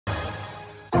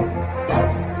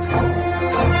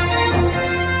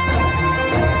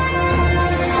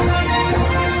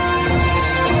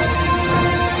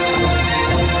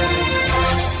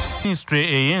Ministry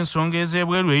ey'ensonga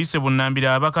ez'ebweru eyise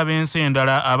bunnambira abaka b'ensi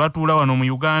endala abatuula wano mu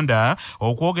Uganda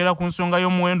okwogera ku nsonga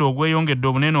y'omuwendo ogweyongedde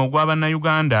obunene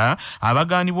ogw'Abannayuganda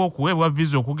abagaanibwa okuweebwa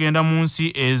visa okugenda mu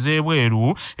nsi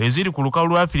ez'ebweru eziri ku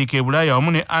lukalu lwa Afirika e Bulaaya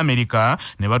wamu ne Amerika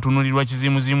ne batunulirwa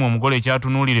kizimuzimu omugole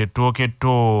ekyatunuulira ettooke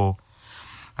etto.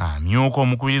 Amyuka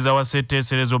omukubiriza wa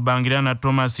ssetteeserezo Bangirana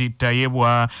Thomas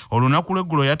Tayebwa olunaku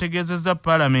lw'eggulo yategeezezza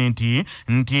Paalamenti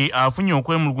nti afunye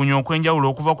okwemulugunya okwenjawulo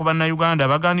okuva ku Bannayuganda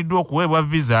bagaaniddwa okuweebwa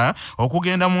visa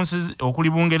okugenda mu nsi okuli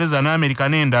Bungereza n'Amerika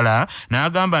n'endala,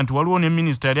 n'agamba nti waliwo ne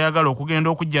minisita yali ayagala okugenda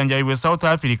okujjanjabibwa South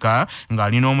Africa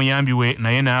ng'alina omuyambi we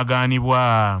naye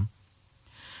n'agaanibwa.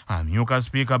 Amyuka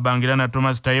Speaker Bangirana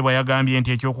Thomas Tayebwa yagambye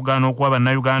nti ekyokugaana okuwa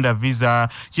Bannayuganda visa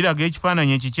kiraga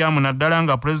ekifaananyi ekikyamu naddala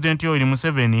nga Pulezidenti Yoweri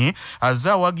Museveni azze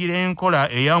awagira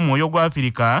enkola eya mwoyo gwa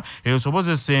Afirika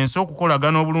esobozesa ensi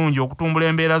okukolagana obulungi okutumbula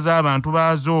embeera z'abantu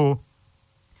baazo.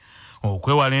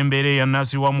 Okwewala embeera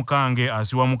eyannasibwa mukange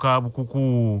asiwa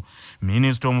mukabukuku.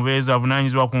 Minisita omubeezi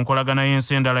avunaanyizibwa ku nkolagana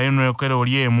y'ensi endala Enrique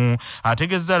Olyemu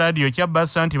ategeezza laadiyo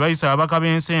Kyabassa nti bayisa abaka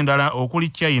b'ensi endala okuli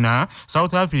China,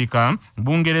 South Africa,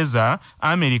 Bungereza,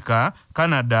 Amerika,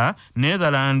 Canada,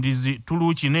 Netherlands,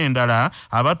 Tuluuki n'endala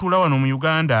abatuula wano mu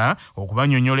Uganda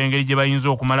okubannyonnyola engeri gye bayinza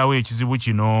okumalawo ekizibu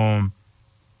kino.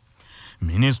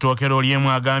 Minisita Okello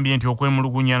Olyemu agambye nti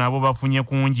okwemulugunya nabo bafunye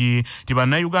kungi nti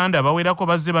Bannayuganda bawerako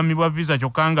bazze bamibwa visa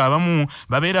kyokka nga abamu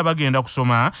babeera bagenda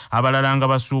kusoma, abalala nga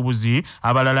basuubuzi,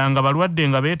 abalala nga balwadde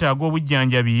nga beetaaga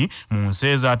obujjanjabi mu nsi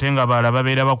ezo ate nga balala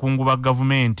babeera bakungu ba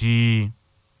gavumenti.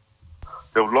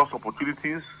 They have lost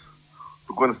opportunities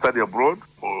to go and study abroad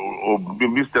or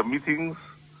miss their meetings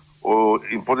or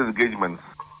important engagements.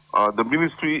 The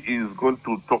ministry is going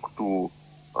to talk to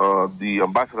the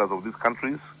ambassadors of these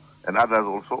countries and others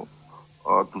also,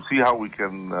 to see how we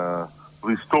can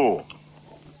restore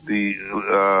the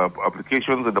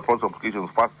applications and the process of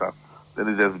applications faster than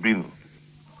it has been.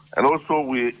 And also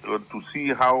to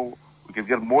see how we can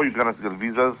get more Ugandans to get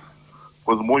visas,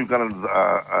 because more Ugandans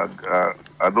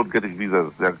are not getting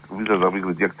visas. Their visas are being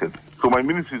rejected. So my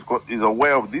ministry is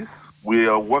aware of this. We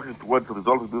are working towards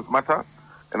resolving this matter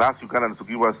and ask Ugandans to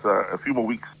give us a few more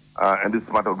weeks and this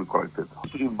matter will be corrected.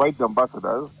 To invite the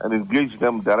ambassadors and engage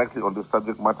them directly on the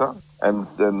subject matter and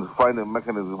then find a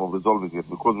mechanism of resolving it,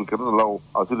 because we cannot allow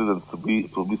our citizens to be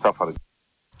suffering.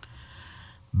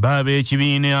 Baabe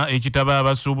ekibiina ekitaba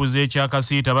abasuubuzi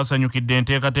ekyakasiita basanyukidde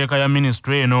enteekateeka ya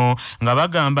minisitule eno nga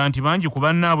bagamba nti bangi ku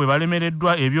bannaabwe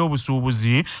balemereddwa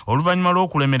eby'obusuubuzi oluvannyuma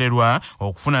lw'okulemererwa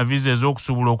okufuna viza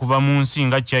ez'okusuubula okuva mu nsi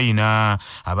nga China.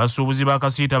 Abasuubuzi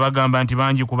b'akasiita bagamba nti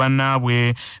bangi ku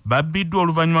bannaabwe babbiddwa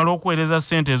oluvannyuma lw'okuweereza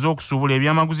ssente ez'okusuubula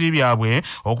ebyamaguzi byabwe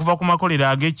okuva ku makolero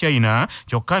ag'e China,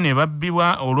 kyokka ne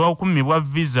babbibwa olw'okummibwa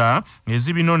viza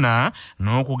ezibinona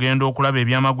n'okugenda okulaba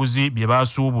ebyamaguzi bye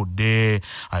baasuubudde.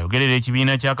 Ayogerera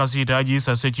ekibiina ky'akasiita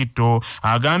Agiisa Ssekitto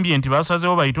agambye nti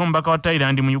basazeewo bayite omubaka wa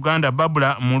Thailand mu Uganda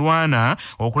Babula Mulwana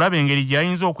okulaba engeri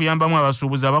gy'ayinza okuyambamu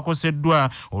abasuubuzi abakoseddwa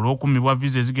olw'okummibwa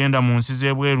viza ezigenda mu nsi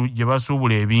z'ebweru gye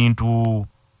basuubula ebintu.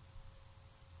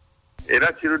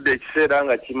 Era kirudde ekiseera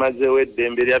nga kimazeewo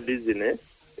eddembe lya bizinesi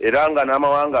era nga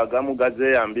n'amawanga agamu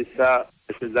gazeeyambisa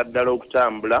eza ddala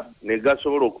okutambula ne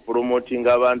gasobola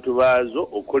okupromotinga abantu baazo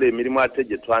okukola emirimu ate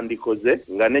gye twandikoze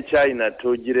nga ne China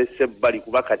togirese ebbali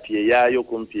kuba kati eyaayo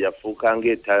kumpi yafuuka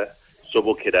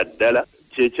ng'etasobokera ddala.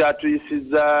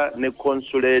 Kyekyatuyisizza ne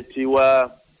konsuleeti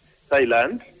wa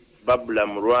Thailand Babula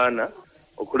Mulwana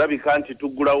okulabika nti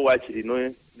tuggulawo waakiri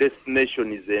no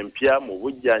destinations empya mu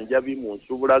bujjanjabi mu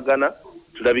nsuubulagana,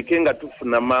 tulabike nga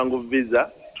tufuna mangu visa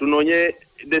tunoonye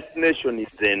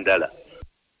destinations endala.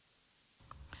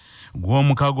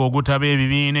 Gw'omukago ogutaba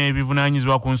ebibiina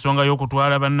ebivunaanyizibwa ku nsonga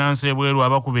y'okutwala bannansi ebweru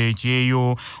abakuba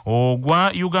ekyeyo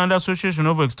ogwa Uganda Association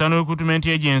of External Recruitment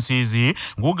Agencies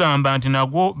gugamba nti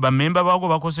nagwo bammemba baagwo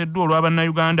bakoseddwa olwa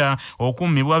Bannayuganda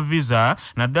okummibwa visa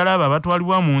naddala abo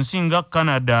abatwalibwa mu nsi nga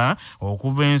Canada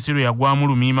okuva ensi lwe yagwamu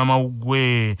Lumiima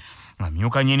Mawuggwe.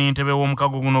 Amyuka nnyini ntebe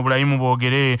w'omukago guno Bulayimu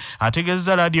Boogere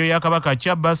ategeezezza laadiyo ya Kabaka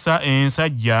Kyabassa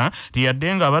ensajja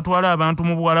tiyadde nga abatwala abantu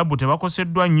mu Buwarabu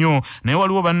tebakoseddwa nnyo, naye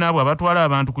waliwo bannaabwe abatwala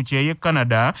abantu ku kyeyo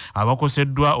Canada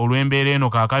abakoseddwa olw'embeera eno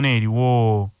kaakano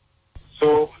eriwo.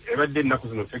 So ebadde ennaku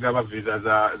zino tegaba visa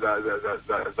za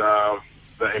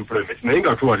employment naye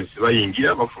nga tuwalisi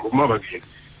bayingira bafuluma bagenda.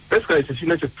 Basically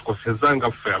tekirina kye tukosezza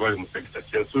nga ffe abali mu sekita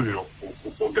kyensuubira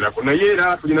okwogerako, naye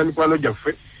era tulina mikwano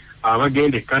gyaffe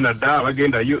abagenda e Canada,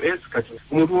 abagenda US. Kati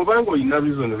omuntu obanga olina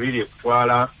reason really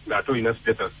ekutwala ng'ate olina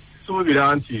status,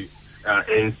 suubira nti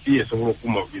ensi esobola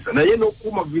okukuuma visa, naye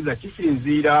n'okukuuma visa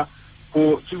kisinziira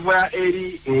ku kiva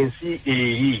eri ensi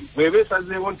eri. Bw'eba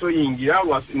esazeewo nti oyingira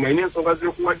ng'alina ensonga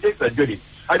z'okuwadde exajoli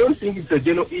I don't think it's a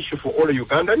general issue for all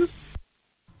Ugandans.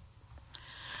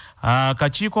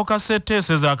 Akakiiko ka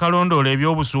Ssetteeseza akalondoola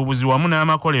ebyobusuubuzi wamu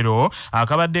n'amakolero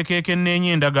akabadde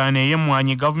keekenneenye endagaano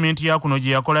ey'emmwanyi gavumenti ya kuno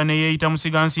gye yakola ne yeeyita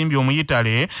musigansimbi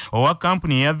omuyitale owa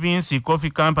kampuni ya Vinci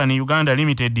Coffee Company Uganda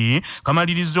Limited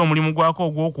kamalirizza omulimu gwako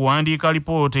ogw'okuwandiika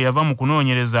alipoota eyava mu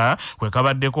kunoonyereza kwe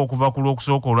kabaddeko okuva ku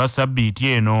lwokusooka olwa ssabbiiti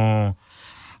eno.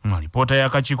 Alipoota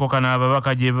y'akakiiko kano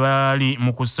ababaka gye bali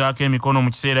mu kussaako emikono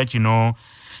mu kiseera kino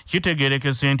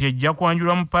kitegeerekese nti ejja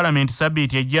kwanjulwa mu Paalamenti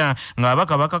ssabbiiti ejja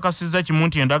ng'ababaka bakakasizza kimu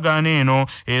nti endagaano eno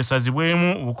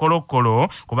esazibwemu bukolokkolo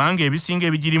kubanga ebisinga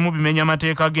ebigirimu bimenya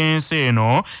mateeka g'ensi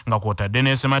eno nga kw'otadde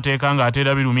n'essemateeka ng'ate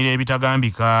era birumira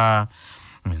ebitagambika.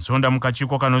 Ensonda mu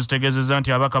kakiiko kano zitegeezezza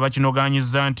nti ababaka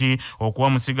bakinogaanyizza nti okuwa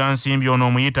musigansimbi ono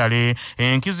omuyitale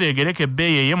enkizo egereka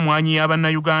ebbeeyi ey'emmwanyi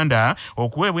y'Abannayuganda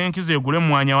okuweebwa enkizo egule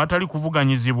emmwanyi awatali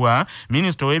kuvuganyizibwa,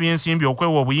 minisita w'ebyensimbi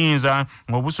okwewa obuyinza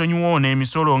obusonyiwa ono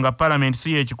emisolo nga Paalamenti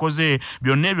si yeekikoze,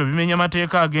 byonna ebyo bimenya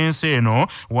mateeka ag'ensi eno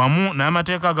wamu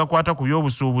n'amateeka agakwata ku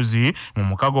by'obusuubuzi mu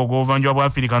mukago ogw'obuvanjuba bwa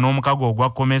Afirika n'omukago ogwa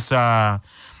Komesa.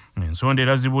 Ensonda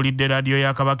era zibuulidde laadiyo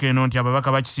ya Kabaka eno nti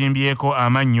ababaka bakisimbyeko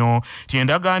amannyo ti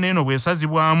endagaano eno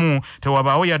bw'esazibwamu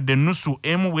tewabaawo yadde ennusu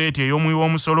emu bw'eti ey'omuwi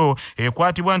w'omusolo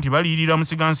ekwatibwa nti baliyirira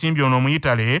musigansimbi ono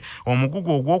omuyitale.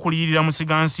 Omugugu ogw'okuliyirira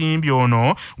musigansimbi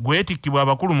ono gwetikkibwa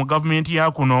abakulu mu gavumenti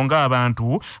ya kuno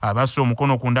ng'abantu abassa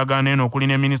omukono ku ndagaano eno okuli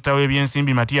ne minisita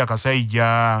w'ebyensimbi Matiya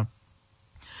Kasaija.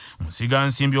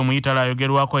 Musigansimbi omuyitale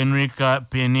ayogerwako Enrica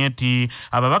Peneti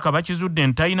ababaka bakizudde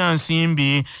ntalina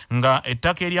nsimbi nga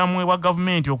ettaka eryamuweebwa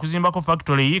gavumenti okuzimbako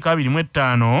factory eyiika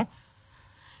 25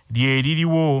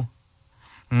 lyeririwo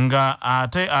nga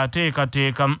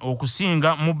ateekateeka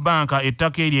okusinga mu banka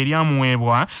ettaka eryo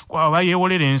eryamuweebwa kwaba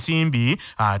yeewolera ensimbi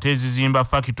ate ezizimba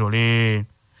factory.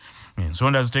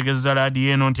 Ensonda zitegeezezza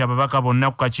laadiyo eno nti ababaka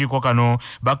bonna ku kakiiko kano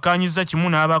bakkaanyizza kimu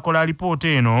n'abakola alipoota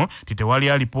eno ti tewali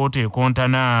alipoota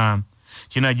ekontana.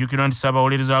 Kinajjukirwa nti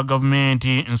Ssaabawolereza wa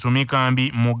gavumenti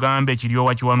Nsumikambi Mugambe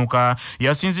Kiryowa Kiwanuka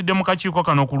yasinzidde mu kakiiko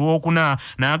kano ku Lwokuna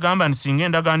n'agamba nti singa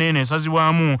endagaano eno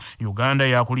esazibwamu Uganda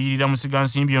yakuliyirira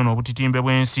musigansimbi ono obutitimbe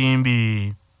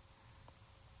bw'ensimbi.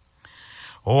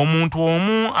 Omuntu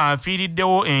omu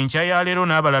afiiriddewo enkya ya leero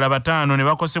n'abalala 5 ne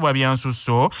bakosebwa bya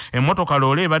nsusso. Emmotoka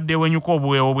loole ebadde ewenyuka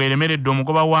obuweewo bweremeredde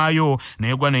omugoba waayo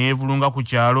n'egwa ne yeevulunga ku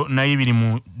kyalo Nayibiri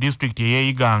mu disitulikiti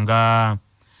ey'Eyiganga.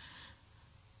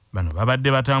 Bano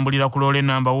babadde batambulira ku loole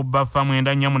nnamba ubbafa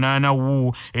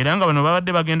 948 era nga bano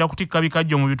babadde bagenda kutikka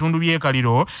bikajjo mu bitundu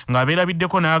by'ekaliro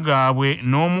ng'abeerabiddeko n'agaabwe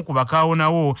n'omu ku bakaawo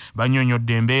nawo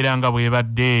bannyonnyodde embeera nga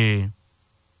bw'ebadde.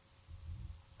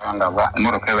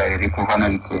 Emmotoka ebaire eri kuva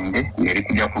Nabitenge ng'eri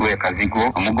kujja ku Lwekazigo,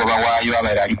 omugoba waayo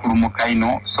abaire ali kulumuka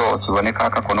ino, so kiboneka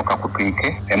akakono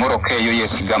kakutwike. Emmotoka eyo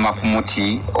yeesigama ku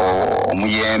muti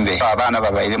omuyembe. Abaana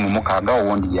babaire mu mukaaga,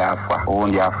 owundi yafa,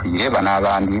 owundi afiire, bano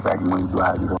abandi bali mu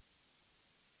ddwaliro.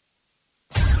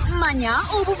 Manya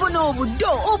obuvuna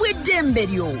obuddo obw'eddembe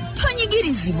lyo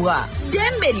tonyigirizibwa.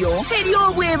 Ddembe lyo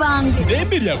ery'obwebange.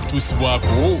 Ddembe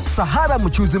lyakutuusibwako Sahara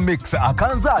Muchuzi Mix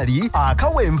akanzaali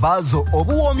akawembaazo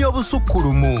obuwoomi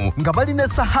obusukkulumu nga balina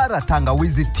Sahara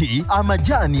tangawizi tea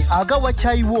amajaani agawa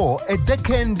caayiwo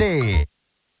eddekende.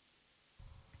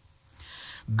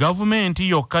 Gavumenti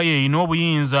yokka yeeyina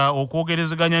obuyinza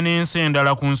okwogerezeganya n'ensi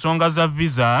endala ku nsonga za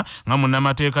visa nga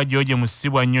munnamateeka George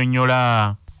Musibwa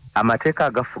annyonnyola. Amateeka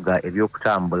agafuga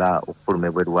ebyokutambula okufuluma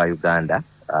ebweru wa Uganda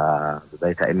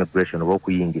bayita immigration oba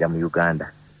okuyingira mu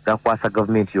Uganda gakwasa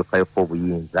gavumenti yokka yokka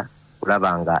obuyinza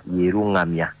kulaba nga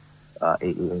yeerungamya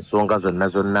ensonga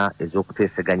zonna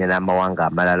ez'okuteeseganya n'amawanga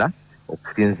amalala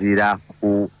okusinziira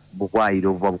ku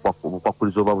bukwayiro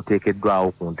obukwakulizo oba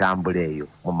buteekeddwawo ku ntambula eyo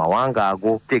mu mawanga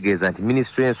ago. Kitegeeza nti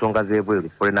minisitule y'ensonga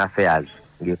z'ebweru foreign affairs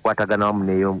ng'ekwatagana wamu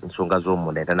n'eyo ensonga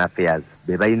z'omunda internal affairs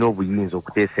be balina obuyinza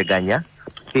okuteeseganya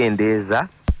kendeeza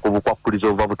obukwakulizo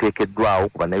obuba buteekeddwawo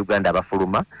ku bannayuganda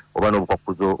abafuluma oba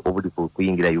n'obukwakulizo obuli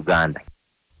kuyingira Uganda.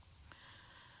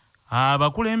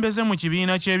 Abakulembeze mu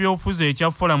kibiina ky'ebyobufuzi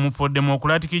ekya Forum for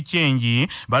Democratic Change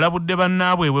balabudde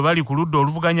bannaabwe bwe bali ku ludda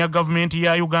oluvuganya gavumenti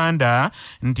ya Uganda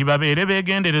nti babeere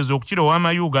beegendereza okukira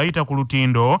amayuga ayita ku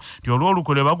lutindo ti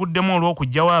olw'olukole baguddemu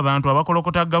olw'okuggyawo abantu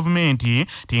abakolokota gavumenti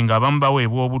ti ng'abamu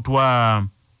baweebwa obutwa.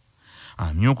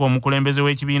 Amyuka omukulembeze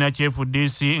w'ekibiina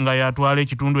ky'FDC nga yatwala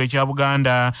ekitundu ekya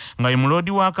Buganda nga ye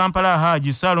muloodi wa Kampala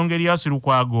Hajji Ssaalongeriyasi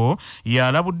Lukwago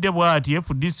yalabudde bw'ati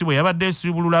FDC bwe yabadde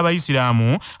esibulula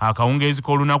abayisiraamu akawungeezi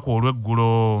k'olunaku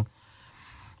olw'eggulo.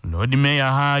 Lord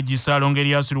Mayor Hajji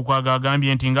Ssaalongeriyasi Lukwago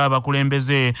agambye nti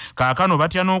ng'abakulembeze kaakano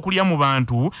batya n'okulya mu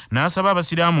bantu n'asaba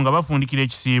abasiraamu nga bafundikira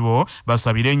ekisiibo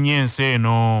basabire nnyo ensi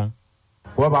eno.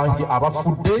 Kuba bangi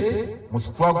abafudde mu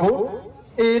struggle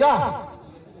era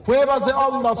twebaze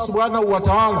Allah subhanahu wa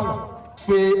ta'ala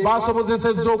fe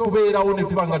basobozesezza okubeerawo ne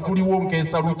tuba nga tuliwo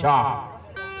nkeesa lukya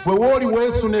bwe wooli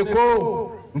weesuneko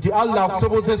nti Allah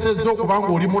akusobozesezza okuba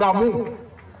ng'oli mulamu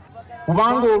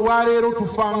kubanga olwaleero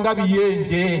tufanga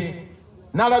biyenje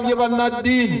nalabye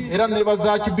bannaddiini era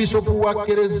nebaza kibishopu wa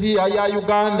kereziya ya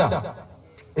Uganda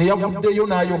eyavuddeyo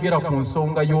n'ayogera ku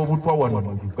nsonga y'obutwa wano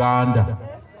mu Uganda.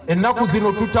 Ennaku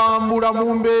zino tutambula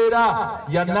mu mbeera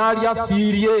ya naali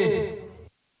asiirye.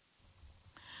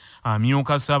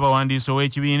 Amyuka Ssaabawandiisi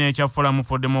w'ekibiina ekya Forum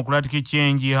for Democratic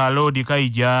Change Harold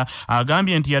Kaija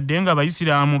agambye nti yadde nga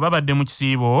Abayisiraamu babadde mu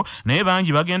kisiibo naye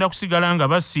bangi bagenda kusigala nga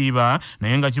basiiba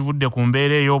naye nga kivudde ku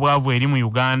mbeera ey'obwavu eri mu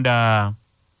Uganda.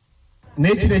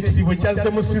 N'ekino ekisiibo kyazze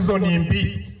mu sizoni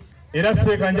mbi era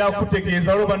seeka nja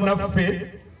kutegeeza olwo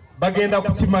bannaffe bagenda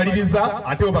kukimaliriza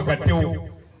ate obagattewo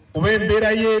kuba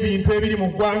embeera y'ebintu ebiri mu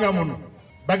ggwanga muno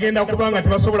bagenda kuba nga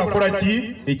tebasobola kukola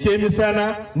ki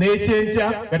ekyemisana n'ekyenkya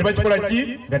nga tebakikola ki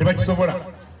nga tebakisobola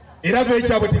era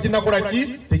beekyabwe tekinnakola ki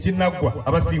tekinnaggwa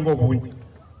abasinga obungi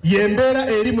y'embeera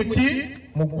eri mu ki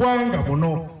mu ggwanga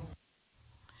muno.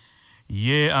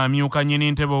 Ye amyuka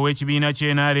nnyini ntebe w'ekibiina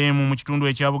ky'NRM mu kitundu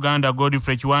ekya Buganda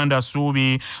Godfrey Kiwanda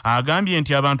Suubi agambye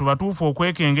nti abantu batuufu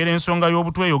okwekengera ensonga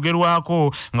y'obutwa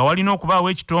eyogerwako nga walina okubaawo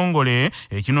ekitongole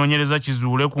ekinoonyereza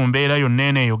kizuule ku mbeera yonna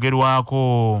eno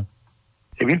eyogerwako.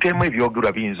 Ebintu ebimu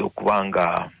ebyogerwa biyinza okuba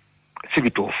nga si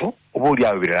bituufu oba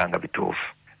olyawo birala nga bituufu.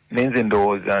 Nenze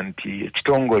ndowooza nti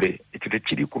ekitongole ekyo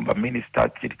tekiri ku baminisita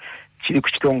kiri ku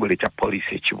kitongole kya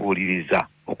poliisi ekibuuliriza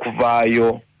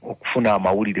okuvaayo okufuna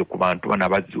amawulire ku bantu bana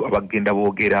abagenda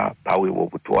boogera baweebwa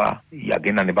obutwa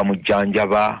yagenda ne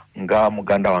bamujjanjaba nga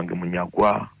muganda wange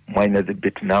Munyagwa Mwanyinaze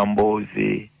Betty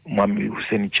Namboze Mwami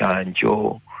Hussein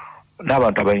Kyanjo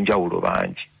n'abantu abayinjawulo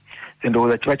bangi.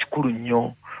 Ndowooza kiba kikulu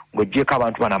nnyo ng'oggyeko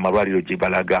abantu bana amalwaliro gye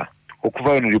balaga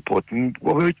okuvaayo ne ripooti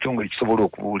oba ekitongole kisobola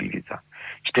okubuuliriza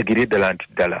kitegere ddala nti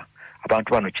ddala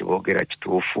abantu bano kye boogera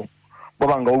kituufu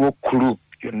bw'obanga olw'okkulu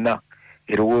yonna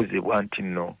erowoozebwa nti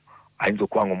nno ayinza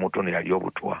okuba nga omuntu ono yali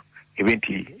obutwa ebe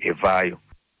nti evaayo.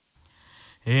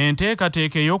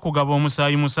 Enteekateeka ey'okugaba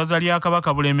omusaayi mu ssaza lya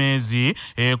Kabaka Bulemeezi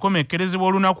ekomekkerezebwa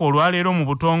olunaku olwaleero mu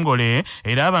butongole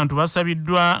era abantu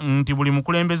basabiddwa nti buli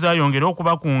mukulembeze ayongere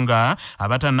okubakunga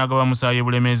abatannagaba musaayi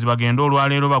Bulemeezi bagende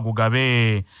olwaleero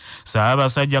bagugabe.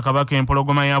 Ssaabasajja Kabaka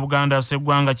empologoma ya Buganda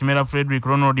Sseggwanga Kimera Frederick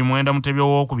Ronald Mwenda Mutebi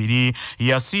owookubiri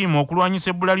yasiima okulwanyisa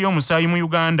ebbula ly'omusaayi mu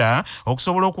Uganda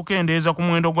okusobola okukendeeza ku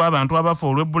muwendo gw'abantu abafa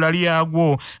olw'ebbula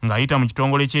lyagwo ng'ayita mu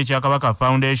kitongole kye ekya Kabaka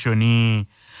Foundation.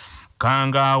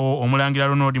 Kangaawo omulangira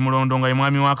Ronald Mulondo nga ye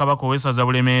mwami wa Kabaka ow'essaza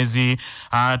Bulemeezi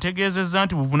ategeezezza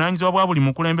nti buvunaanyizibwa bwa buli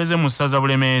mukulembeze mu ssaza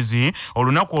Bulemeezi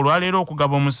olunaku olwaleero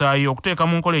okugaba omusaayi okuteeka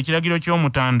mu nkola ekiragiro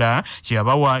ky'Omutanda kye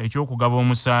yabawa eky'okugaba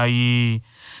omusaayi.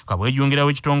 Kabwejjungirawo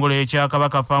ekitongole ekya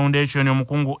Kabaka Foundation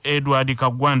omukungu Edward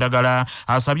Kaggwandagala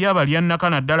asabye abalyanaka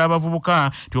naddala abavubuka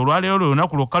nti olwaleero lwe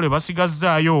lunaku lwokka lwe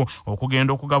basigazzaayo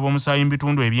okugenda okugaba omusaayi mu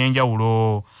bitundu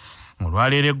eby'enjawulo.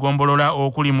 Olwaleero eggombolola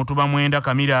okuli Mutuba Mwenda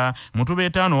Kamira, Mutuba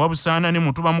 5 Wabusaana ne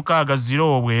Mutuba 6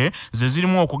 Ziroobwe ze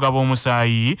zirimu okugaba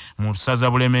omusaayi mu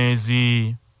ssaza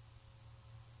Bulemeezi.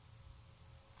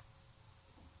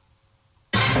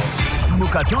 Mu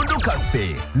katundu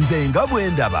kaffe nze nga bwe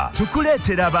ndaba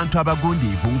tukuleetera abantu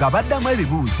abagundiivu nga baddamu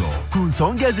ebibuuzo ku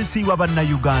nsonga ezisiiwa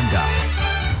bannayuganda.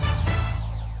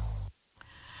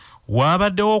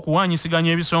 Wabaddewo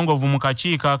okuwanyisiganya ebisongovu mu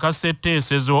kakiiko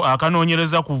akassetteesezo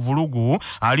akanoonyereza ku vulugu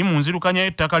ali mu nzirukanya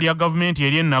y'ettaka lya gavumenti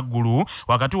ery'ennaggulu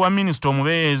wakati wa minisita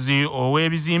omubeezi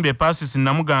ow'ebizimbe Pacis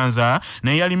Namuganza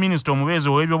n'eyali minisita omubeezi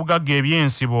ow'ebyobugagga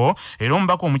eby'ensibo era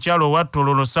omubaka omukyalo owa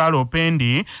Tololo Saala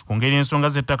Opendi ku ngeri ensonga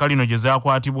z'ettaka lino gye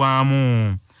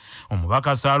zaakwatibwamu.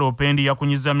 Omubaka Saala Opendi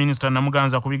yakunyizza minisita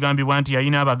Namuganza ku bigambibwa nti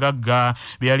yalina abagagga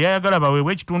be yali ayagala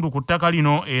baweebwe ekitundu ku ttaka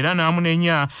lino era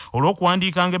n'amunenya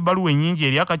olw'okuwandiikanga ebbaluwa ennyingi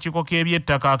eri akakiiko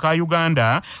k'ebyettaka aka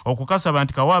Uganda okukasaba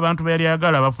nti kawa abantu be yali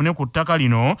ayagala bafune ku ttaka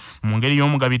lino mu ngeri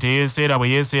y'omugabi teyeeseera bwe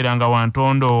yeeseeranga wa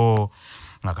ntondo.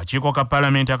 Akakiiko ka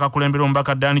Paalamenti akakulembera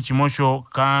omubaka Dani Kimosho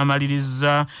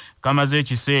kamaze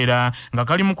ekiseera nga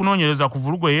kali mu kunoonyereza ku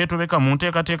vulugu eyeetobeka mu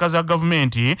nteekateeka za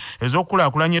gavumenti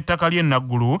ez'okukulaakulanya ettaka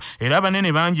ly'ennaggulu era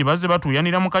abanene bangi bazze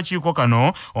batuuyanira mu kakiiko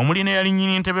kano omuli n'eyali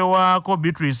nnyini ntebe waako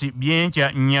Beatrice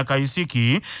Byenkya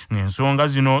Nyakaisiki ng'ensonga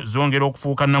zino zongera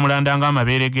okufuuka nnamulanda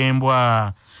ng'amabeere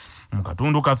g'embwa. Mu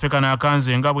katundu kaffe kano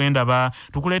akanze nga bwe ndaba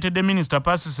tukuleetedde minisita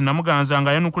Pacis Namuganza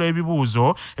nga yanukula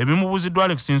ebibuuzo ebimubuuziddwa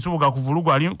Alex Nsubuga ku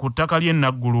vulugu ali ku ttaka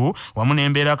ly'ennaggulu wamu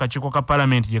n'embeera akakiiko ka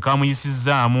Paalamenti gye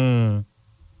kamuyisizzaamu.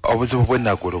 Obuzibu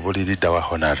bw'ennaggulu buliridda wa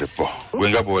honorable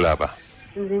gwenga bw'olaba?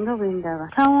 Nze nga bwe ndaba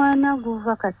tawaana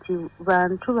guva kati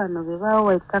bantu bano be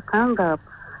baawa ettaka nga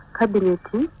cabinet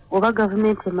oba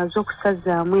government emaze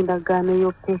okusazaamu endagaano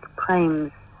y'OPEC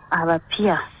primes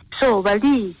abapya. So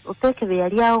bali OPEC be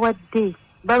yali awadde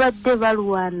babadde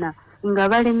balwana nga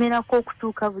balemerako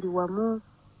okutuuka buli wamu,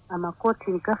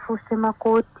 amakooti gafuuse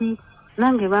makooti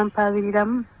nange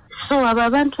bampaabiriramu. So abo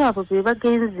abantu abo be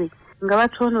bagenze nga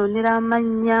batwonoonera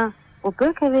amannya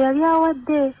OPEC be yali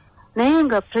awadde, naye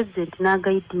nga president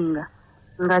n'agaidinga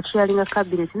ng'akyalinga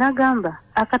cabinet n'agamba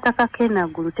akataka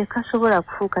k'enagulu tekasobola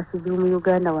kufuuka kizibu mu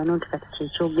Uganda wano nti kati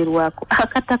kyekyogerwako.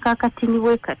 Akataka akatini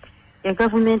bwe kati ya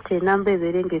gavumenti enamba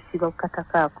ebeere ng'esiba ku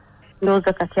kataka ako.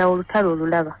 Ndowooza kati awo olutalo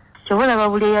olulaba. Kyobalaba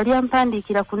buli yali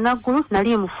ampandiikira ku naggulu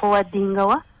nali emuforwardinga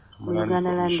wa mu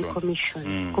Uganda Land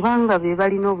Commission. Kubanga be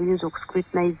balina obuyinza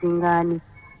okuscrutinizingaani.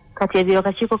 Kati ebyo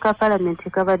akakiiko ka palamenti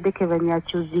kabadde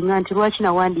kebanyakyuzinga nti lwaki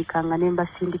nawandiikanga ne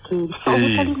mbasindika eri.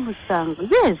 Obutali musango.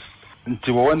 Yes.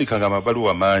 Nti wawandiikanga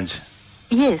amabaluwa mangi.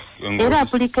 Yes. Era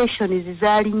applications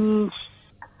zaali nyingi.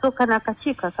 So kana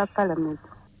akakiiko ka palamenti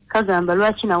kagamba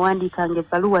lwaki nawandiikanga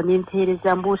ebbaluwa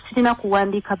n'empeereza mbu sirina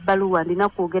kuwandiika bbaluwa ndina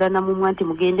kwogera namumwa nti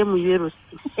mugende mu URC.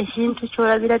 Ekintu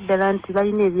kyolabira ddala nti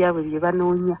balina ebyabwe bye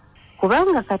banoonya.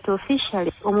 Kubanga kati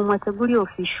officially omumwa teguli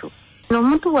official.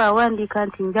 Omuntu bw'awandiika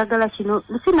nti njagala kino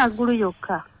si naggulu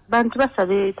yokka, bantu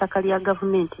basaba ettaka lya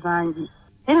gavumenti bangi.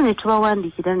 Era ne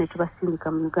tubawandiikira ne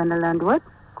tubasindika mu Uganda Land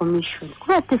Commission.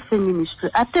 Kuba teffe ministry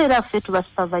ate era ffe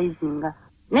tubasupervisinga.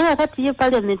 Naye kati ye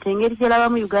parliament engeri gy'eraba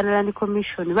mu Uganda Land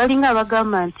Commission balinga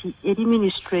abagamba nti eri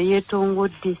ministry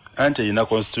eyeetongodde. Anti erina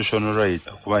constitutional right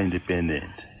okuba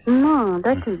independent. No,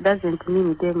 that doesn't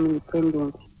mean them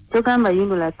independent. Tugamba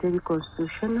unilateral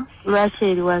constitutional lwaki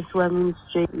eri wansi wa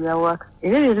ministry ya work.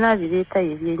 Ebyo byonna bireeta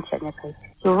ebyenkanya kati.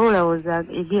 Oba olowooza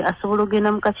asobola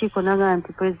ogenda mu kakiiko n'agamba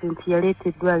nti president yaleeta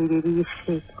eddwaliro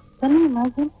eriyise.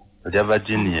 Olya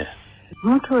Virginia.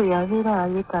 Omuntu oyo abeera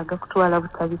yeetaaga kutwala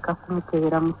butabika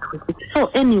kumutebera mutwe. So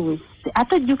anyway,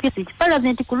 ate ojjukira nti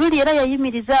palamenti ku luli era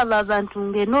yayimiriza abo abantu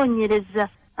ng'enoonyereza.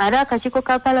 Ate akakiiko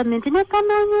ka palamenti ne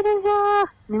kanoonyereza.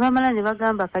 Ne bamala ne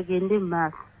bagamba kagende mu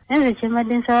maaso. Naye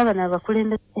kyemadde nsaba bano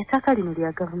abakulembeze ettaka lino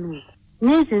lya gavumenti.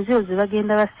 N'ezo enziro ze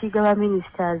bagenda basiiga ba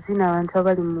ministers n'abantu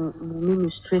abali mu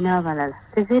ministry n'abalala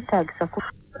tezeetaagisa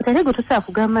kufa. Kati gwe tusobola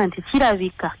kugamba nti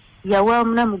kirabika yawa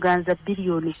Munamuganza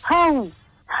biliyoni.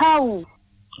 How?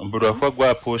 Mbulwafa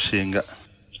gwapushinga.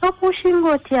 Opushinga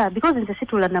otya? Because nze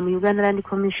situlana mu Uganda Land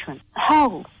Commission.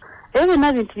 How? Ebyo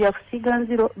byonna bintu bya kusiiga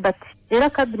nziro, but era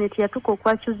cabinet yatuka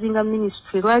okwakyuzinga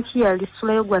ministry lwaki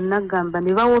yalisulayo gwa nagamba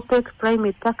ne bawa OPEC prime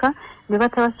ettaka ne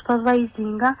bataba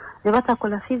supervisinga ne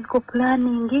batakola physical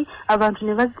planning abantu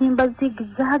ne bazimba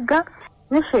zigzaga.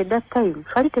 Nefe that time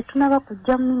fali tetunaba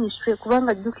kujja mu ministry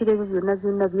kubanga jjukira ebyo byonna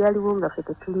byonna byaliwo nga ffe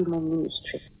tetuli mu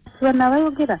ministry. Bano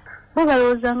abayogera bo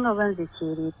balowooza nga banze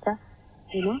kyereeta,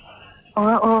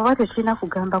 oba tetulina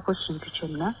kugambako kintu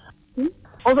kyonna.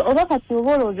 Oba kati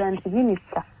oba olowooza nti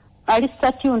minisita ali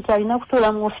statute alina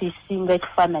kutuula mu ofiisi nga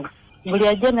ekifaananyi buli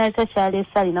ajja naye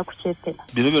takyaleese alina kukyetera.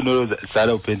 Bino byonna olowooza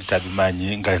Sarah Opendi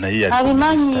tabimanyi nga naye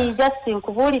abimanyi. Justin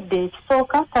nkubuulidde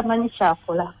ekisooka tamanyi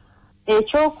kyakola.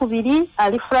 Ekyokubiri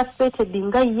ali frustrated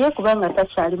nga ye kubanga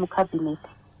takyali mu cabinet.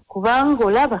 Kubanga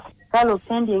olaba Sarah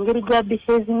Opendi engeri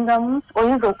gy'abiheezingamu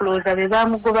oyinza okulowooza be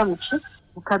baamugoba mu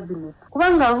cabinet.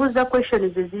 Kubanga abuuza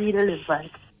questions eziri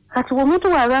relevant. Kati omuntu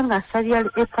bw'aba nga asabya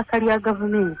ettaka lya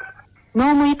gavumenti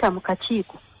n'omuyita mu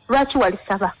kakiiko, lwaki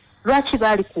walisaba? Lwaki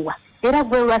baalikuwa? Era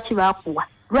gwe lwaki baakuwa?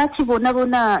 Lwaki bonna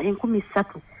 3,000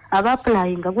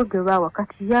 abaapulayinga gwe gwe baawa?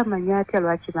 Kati yamanya atya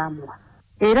lwaki baamuwa?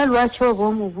 Era lwaki oba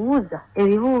omubuuza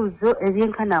ebibuuzo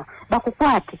ebyenkanawo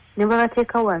bakukwate ne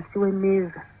babateeka wansi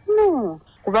w'emmeeza? No,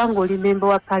 kubanga oli member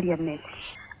wa parliament.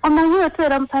 Omanyi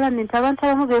otera mu parliament abantu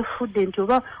abamu beefudde nti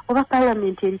oba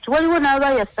parliament eri waliwo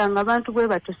n'abayasanga abantu bwe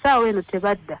batyo saawa eno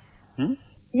tebadda.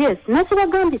 Yes,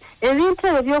 nakibagambye ebintu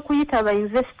ebyo by'okuyita aba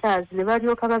investors ne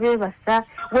balyoka babeebasa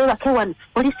weebake wano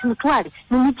poliisi mutwale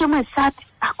mumugyemu esaati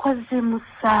akoze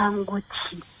musango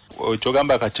ki?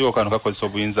 Kyogamba akakiiko kano kakozesa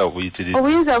obuyinza obuyitirivu.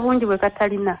 Obuyinza bungi bwe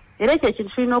katalina era ekyo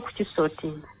ekintu tulina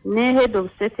okukisootinga ne head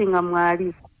of state nga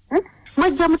mwali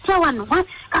mwajja mutya wano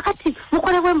kakati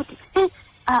mukole bwe muti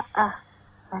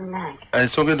bannange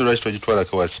ensonga endo lwaki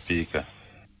togitwalako wa sipiika?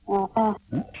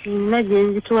 nina gye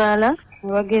nzitwala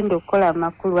bagenda okukola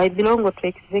amakulu. I belong to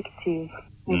executive.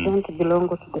 I don't belong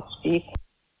to the speaker.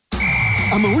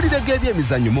 Amawulire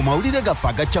g'ebyemizannyo mu mawulire gaffe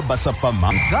agacya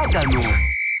basafama gaagano.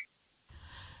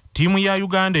 Tiimu ya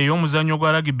Uganda ey'omuzannyo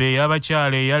gwa rugby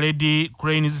ey'abakyala eya Lady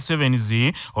Cranes Sevens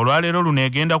olwaleero luno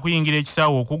egenda kuyingira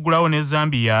ekisaawe okuggulawo ne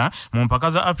Zambia mu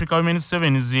mpaka za Africa Women's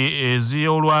Sevens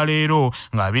ez'olwaleero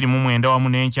nga 29 wamu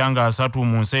n'enkya nga 3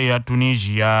 mu nsi eya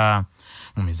Tunisia.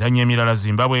 Mu mizannyo emirala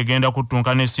Zimbabwe egenda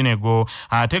kuttunka ne Senegal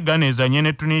ate Ghana ezanye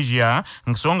ne Tunisia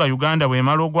nsonga Uganda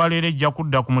bw'emala ogwaleero ejja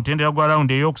kudda ku mutendera gwa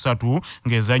raundi ey'okusatu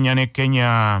ng'ezannya ne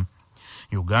Kenya.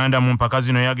 Uganda mu mpaka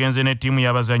zino yagenze ne ttiimu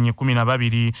y'abazannyi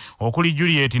 12 okuli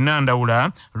Juliet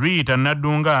Nandawula, Rita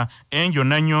Naddunga, Angel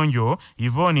Nanyonjo,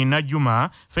 Yvonne Najjuma,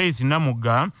 Faith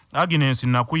Namugga, Agnes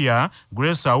Nakuya,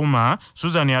 Grace Auma,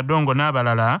 Susan Adongo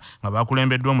n'abalala nga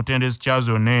bakulembeddwa omutendesi Charles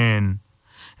Onen.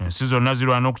 Ensi zonna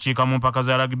zirwana okukiika mu mpaka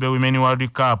za Rugby Women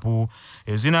World Cup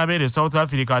ezinaabeera South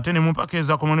Africa ate ne mu mpaka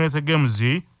eza Commonwealth Games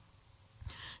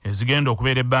ezigenda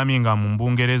okubeera e Birmingham mu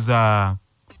Bungereza.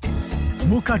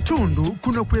 Mu katundu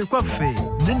kuno kwe kwaffe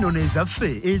n'ennono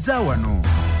ezaffe eza wano.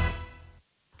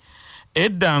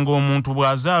 Edda ng'omuntu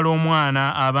bw'azaala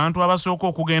omwana abantu abasooka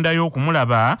okugendayo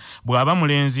okumulaba bw'aba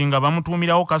mulenzi nga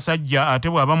bamutuumirawo Kasajja ate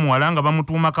bw'aba muwala nga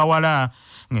bamutuuma Kawala.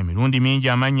 Ng'emirundi mingi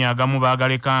amannya agamu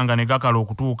baagalekanga ne gakala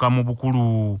okutuuka mu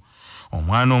bukulu.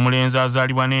 Omwana omulenzi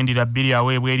azaalibwa n'endira 2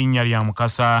 aweebwa erinnya lya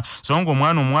Mukasa so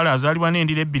ng'omwana omuwala azaalibwa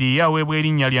n'endira 2 aweebwa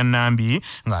erinnya lya Nnambi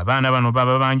ng'abaana bano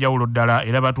baba banjawulo ddala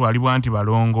era batwalibwa nti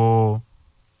balongo.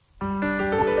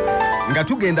 Nga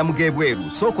tugenda mu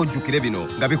gebweru sooka ojjukire bino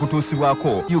nga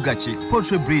bikutuusibwako Ugachik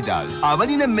Poultry Breeders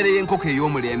abalina emmere y'enkoko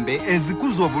ey'omulembe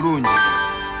ezikuza obulungi.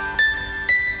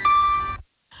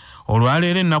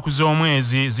 Olwaleero ennaku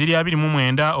z'omwezi ziri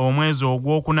 29 omwezi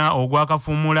ogwokuna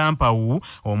ogwakafuumula mpawu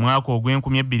omwaka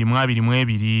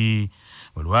ogw'2022.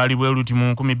 Olwali bwe luti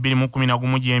mu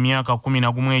 2011 gy'emyaka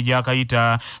 11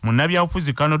 egyakayita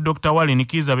munnabyabufuzi Kano Dr. Warren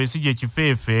Kiza Besigye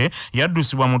Kifeefe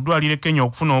yaddusibwa mu ddwaliro Kenya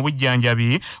okufuna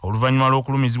obujjanjabi oluvannyuma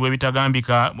lw'okulumizibwa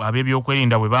ebitagambika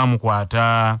ab'ebyokwerinda bwe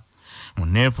baamukwata.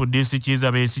 Muneefu DC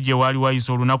Kiza Besigye wali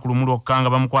wayise olunaku lumu lwokka nga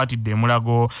bamukwatidde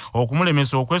emulago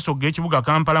okumulemesa okwesogga ekibuga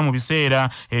Kampala mu biseera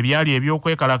ebyali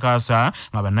eby'okwekalakaasa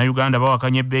nga bannayuganda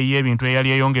bawakanya ebbeeyi y'ebintu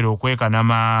eyali eyongera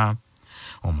okwekanama.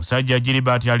 Omusajja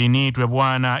Gilbert Aliniitwe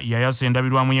bwana yayasa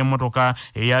endabirwamu y'emmotoka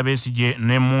eya Besigye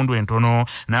n'emmundu entono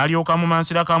n'alyoka mu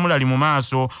mansira kamulali mu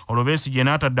maaso olwo Besigye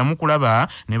n'ataddamu kulaba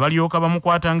ne balyoka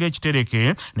bamukwata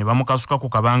ng'ekitereke ne bamukasuka ku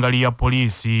kabangali ya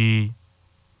poliisi.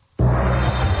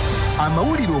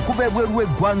 Amawulire okuva ebweru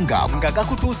w'eggwanga nga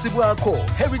gakutuusibwako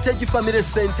Heritage Family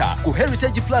Center ku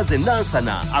Heritage Plaza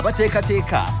Nansana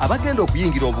abateekateeka abagenda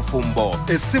okuyingira obufumbo.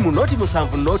 Essimu noti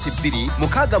 7 noti 2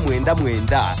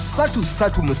 699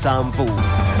 337.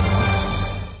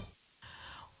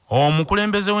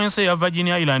 Omukulembeze w'ensi ya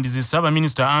Virginia Islands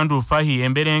Ssabaminister Andrew Fahi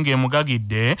Emberenge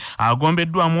Emugagidde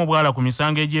agombeddwamu obwala ku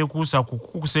misango egyekuusa ku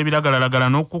kukukusa ebiragalalagala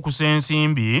n'okukukusa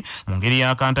ensimbi mu ngeri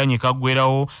y'akantanyi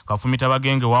kaggwerawo kafumita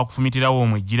bagenge waakufumitirawo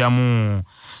omwejjiramu.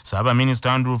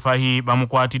 Ssabaminister Andrew Fahi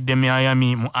bamukwatidde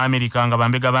Miami mu Amerika nga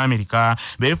bambega b'Amerika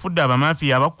beefudde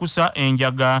abamafiya abakukusa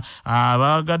enjaga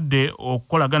abagadde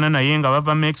okukolagana naye nga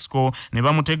bava Mexico ne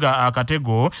bamutega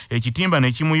akatego ekitimba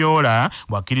ne kimuyoola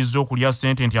bw'akkiriza okulya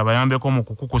ssente nti abayambeko mu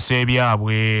kukukusa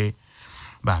ebyabwe.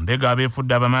 Bambega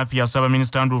abeefudde abamafiya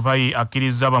Ssabaminister Andrew Fahi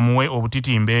akkiriza bamuwe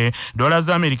obutitimbe dola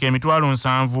za Amerika emitwalo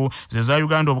 7 ze za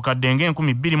Uganda obukadde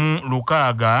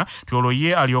ng'$2,600 tyolwo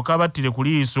ye alyoka abattire ku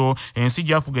liiso ensi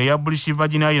gy'afuga eya British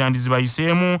Virgin Islands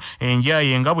bayiseemu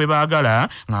enjaye nga bwe baagala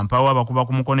nga mpawo abakuba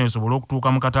ku mukono esobole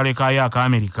okutuuka mu katale kaayo aka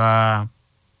Amerika.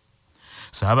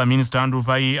 Ssabaminister Andrew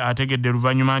Fahi ategedde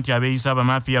luvannyuma nti abeeyisa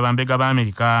abamafiya bambega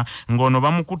b'Amerika ng'ono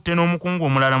bamukutte n'omukungu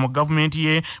omulala mu gavumenti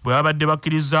ye bwe babadde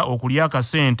bakkiriza okulya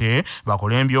akasente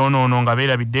bakole embyonoono nga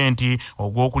beerabidde nti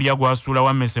ogw'okulya gwasuula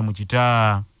wammese mu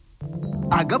kita.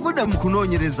 Agavuda mu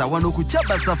kunoonyereza wano ku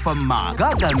Kyabasa Famma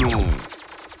gaagano.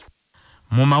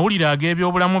 Mu mawulire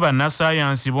ag'ebyobulamu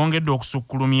bannassaayansi bongedde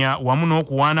okusukkulumya wamu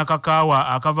n'okuwaana kakaawa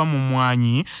akava mu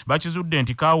mmwanyi bakizudde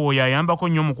nti kaawa oyo ayambako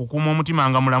nnyo mu kukuuma omutima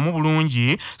nga mulamu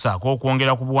bulungi saako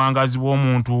okwongera ku buwangazi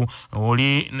bw'omuntu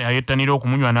oli ayettanira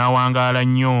okumunywa n'awangaala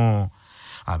nnyo.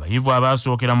 Abayivu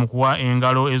abaasookera mu kuwa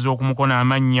engalo ez'okumukona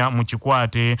amannya mu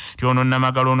kikwate ti ono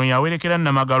Namagalo ono yawerekera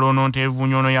Namagalo ono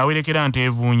Nteevuunya ono yawerekera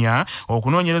Nteevuunya.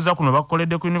 Okunoonyereza kuno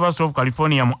bakukoledde ku University of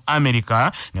California mu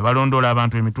America ne balondoola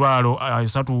abantu emitwalo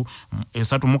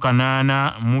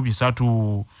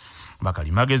 383.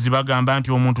 Bakalimagezi bagamba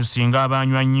nti omuntu singa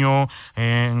abanywa nnyo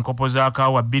enkopo za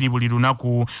kaawa 2 buli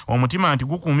lunaku omutima nti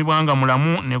gukuumibwa nga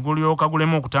mulamu ne gulyoka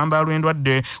gulema okutambaala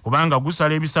endwadde kubanga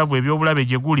gusala ebisavu eby'obulabe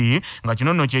gye guli nga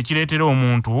kino nno kye kireetera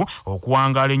omuntu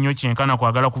okuwangaala ennyo kyenkana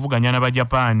kwagala kuvuganya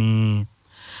n'Abajapaani.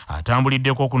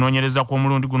 Atambuliddeko okunoonyereza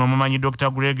kw'omulundi guno omumanyi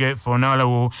Dr. Greg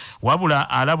Fonalo wabula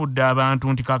alabudde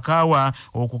abantu nti kakaawa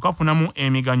okukafunamu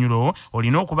emiganyulo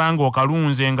olina okuba nga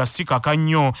okalunze nga si kaka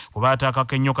nnyo kuba ate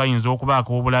akakennyo kayinza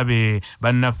okubaako obulabe.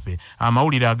 Bannaffe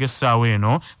amawulire ag'essaawa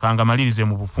eno kangamalirize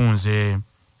mu bufunze.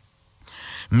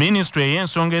 Ministry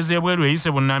ey'ensonga ez'ebweru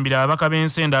eyise bunnambira ababaka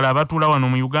b'ensi endala abatuula wano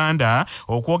mu Uganda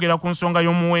okwogera ku nsonga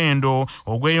y'omuwendo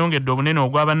ogweyongedde obunene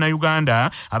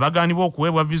ogw'Abannayuganda abagaanibwa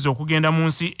okuweebwa visa okugenda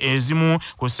mu nsi ezimu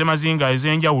ku ssemazinga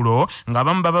ez'enjawulo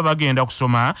ng'abamu baba bagenda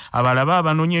kusoma abalala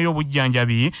abanoonyeeyo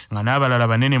obujjanjabi nga n'abalala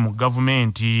banene mu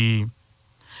gavumenti.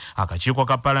 Akakiiko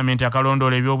ka Parliament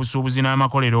akalondoola ebyobusuubuzi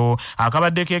n'amakolero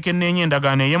akabadde keekenneenye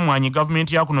endagaano ey'emmwanyi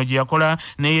gavumenti ya kuno gye yakola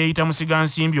n'eyeeyita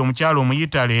musigansimbi omukyalo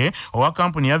omuyitale owa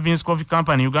kampuni ya Vince Coffee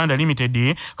Company Uganda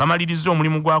Limited kamaliriza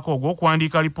omulimu gwako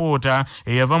ogw'okuwandiika lipoota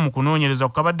eyava mu kunoonyereza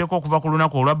kukabaddeko okuva ku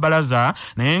lunaku olwa bbalaza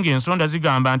naye ng'ensonda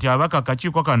zigamba nti ababaka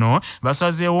akakiiko kano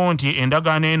basazeewo nti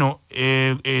endagaano eno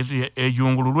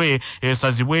ejungululwe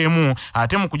esazibwemu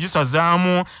ate mu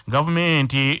kugisazaamu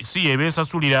gavumenti si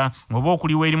yeebeesasulira oba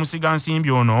okuliwa eri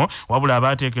musigansimbi ono wabula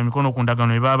abaateeka emikono ku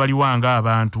ndagaano ebaabaliwanga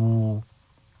abantu.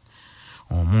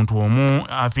 Omuntu omu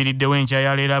afiiriddewo enkya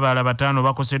ya leero abalala bataano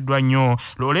bakoseddwa nnyo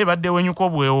loole ebaddewo enyuka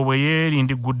obwewo bwe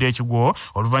yeerindiggudde ekigwo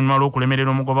oluvannyuma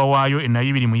lw'okulemerera omugoba waayo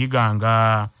enayibiri mu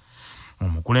Iganga.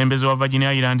 Omukulembeze wa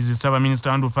Virginia Islands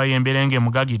Ssabaminister Emberenge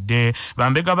Emugagidde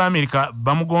bambega ba Amerika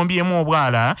bamugombyemu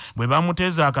obwala bwe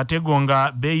bamuteza akatego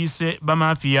nga beeyise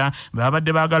bamafiya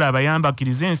babadde baagala abayamba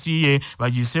akkiriza ensi ye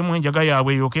bagiseemu enjaga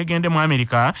yaabwe yokeegende mu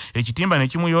Amerika ekitimba ne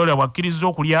kimuyoola bwakkiriza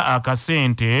okulya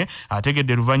akasente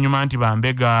ategedde luvannyuma nti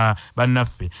bambega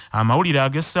bannaffe amawulire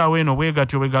ag'essaawa eno bwe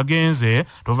gatyo bwe gagenze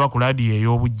tova ku laadiyo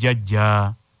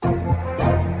ey'obujjajja.